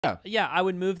Yeah, I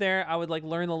would move there. I would like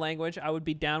learn the language. I would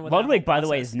be down with Ludwig, that by whole the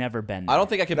way, process. has never been there. I don't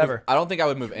think I could. Never. I don't think I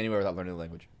would move anywhere without learning the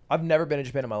language. I've never been in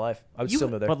Japan in my life. I would still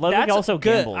move there. But Ludwig That's also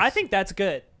good. gambles. I think that's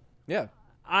good. Yeah.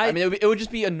 I mean, it would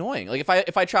just be annoying. Like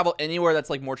if I travel anywhere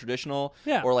that's like more traditional,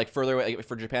 or like further away, like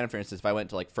for Japan, for instance, if I went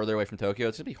to like further away from Tokyo,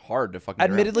 it's gonna be hard to fucking. get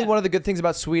around. Admittedly, one of the good things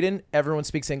about Sweden, everyone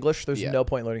speaks English. There's no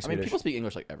point learning I mean, Swedish. people speak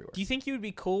English like everywhere. Do you think you would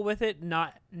be cool with it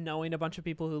not knowing a bunch of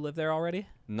people who live there already?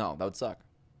 No, that would suck.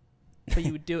 But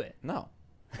you would do it. No.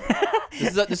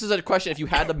 This is a question. If you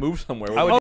had to move somewhere, I would